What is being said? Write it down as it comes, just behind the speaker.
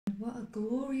what a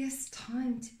glorious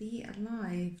time to be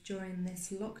alive during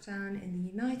this lockdown in the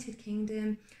United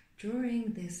Kingdom,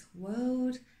 during this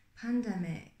world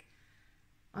pandemic.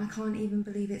 I can't even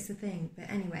believe it's a thing.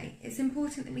 But anyway, it's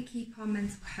important that we keep our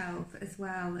mental health as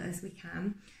well as we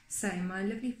can. So my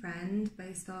lovely friend,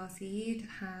 Bo Starseed,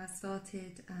 has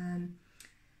started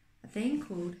a thing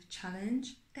called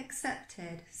Challenge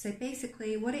Accepted. So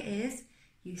basically what it is,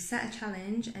 you set a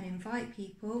challenge and invite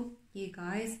people, you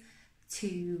guys,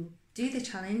 to do the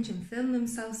challenge and film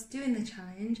themselves doing the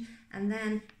challenge and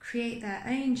then create their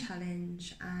own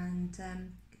challenge and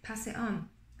pass it on.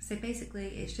 So basically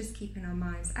it's just keeping our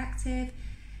minds active,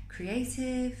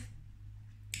 creative.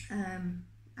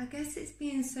 I guess it's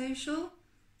being social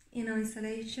in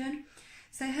isolation.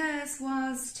 So hers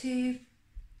was to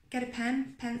get a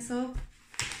pen, pencil,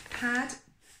 pad,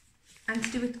 and to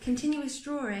do a continuous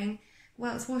drawing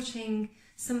whilst watching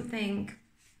something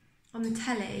on the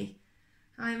telly.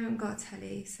 I haven't got a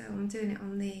telly, so I'm doing it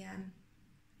on the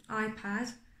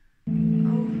iPad.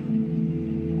 Oh,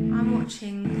 I'm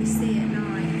watching You See at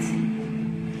Night.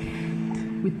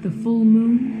 With the full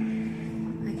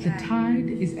moon, the tide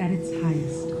is at its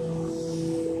highest.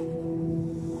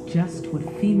 Just what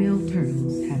female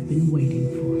turtles have been waiting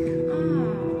for.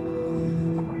 Oh.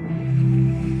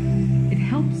 It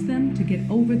helps them to get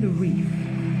over the reef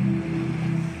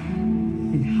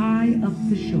and high up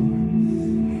the shore.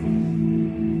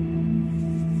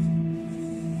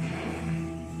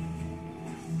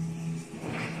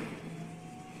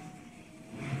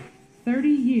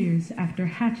 Years after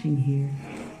hatching here,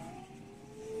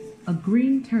 a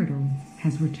green turtle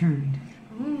has returned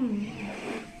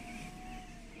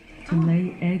to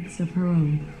lay eggs of her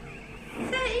own.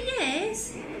 30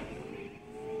 years?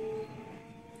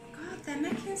 God, they're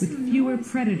making some With fewer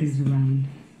noises. predators around,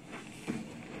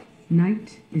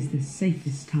 night is the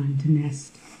safest time to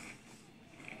nest.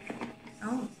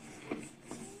 Oh.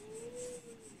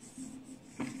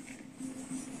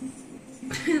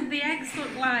 The eggs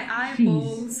look like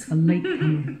eyeballs. She's a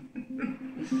latecomer.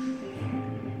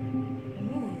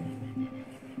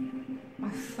 I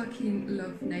fucking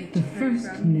love nature. The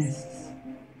first nests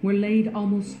were laid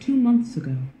almost 2 months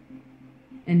ago,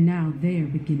 and now they're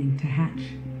beginning to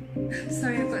hatch.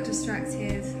 Sorry, I got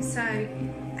distracted. So,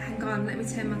 hang on, let me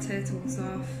turn my turtles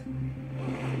off.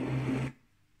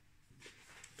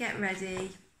 Get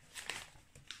ready.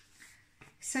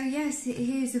 So yes,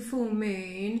 here's a full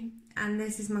moon. And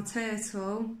this is my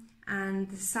turtle and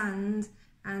the sand,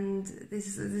 and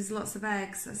there's lots of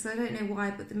eggs. So I don't know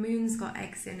why, but the moon's got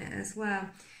eggs in it as well.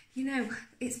 You know,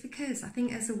 it's because I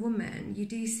think as a woman you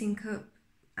do sync up,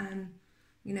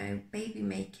 you know, baby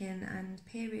making and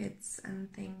periods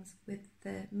and things with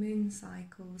the moon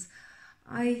cycles.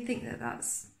 I think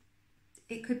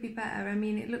it could be better. I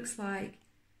mean, it looks like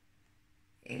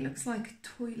a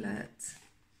toilet.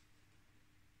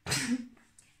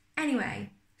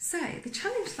 Anyway. So, the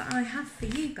challenge that I have for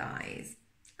you guys,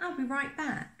 I'll be right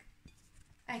back.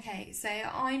 Okay, so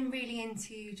I'm really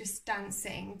into just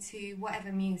dancing to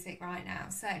whatever music right now.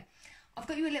 So, I've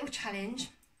got you a little challenge.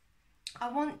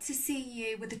 I want to see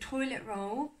you with a toilet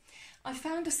roll. I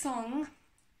found a song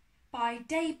by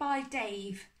Day by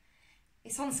Dave.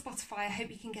 It's on Spotify, I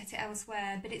hope you can get it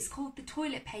elsewhere, but it's called The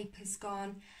Toilet Paper's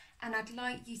Gone, and I'd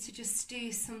like you to just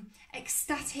do some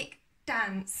ecstatic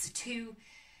dance to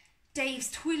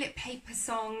Dave's toilet paper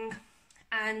song,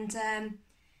 and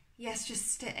yes,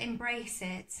 just embrace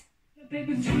it.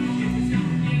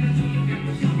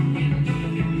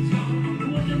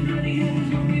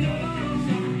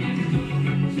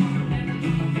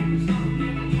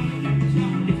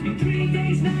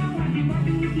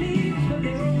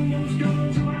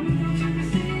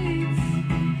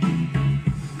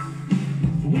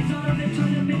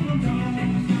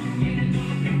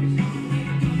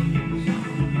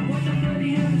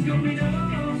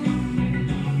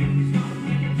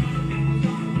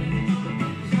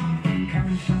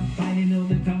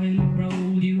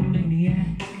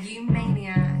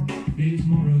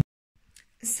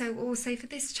 So also for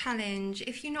this challenge,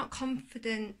 if you're not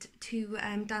confident to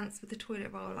dance with the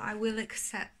toilet roll, I will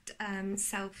accept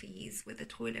selfies with the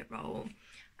toilet roll.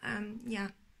 Yeah,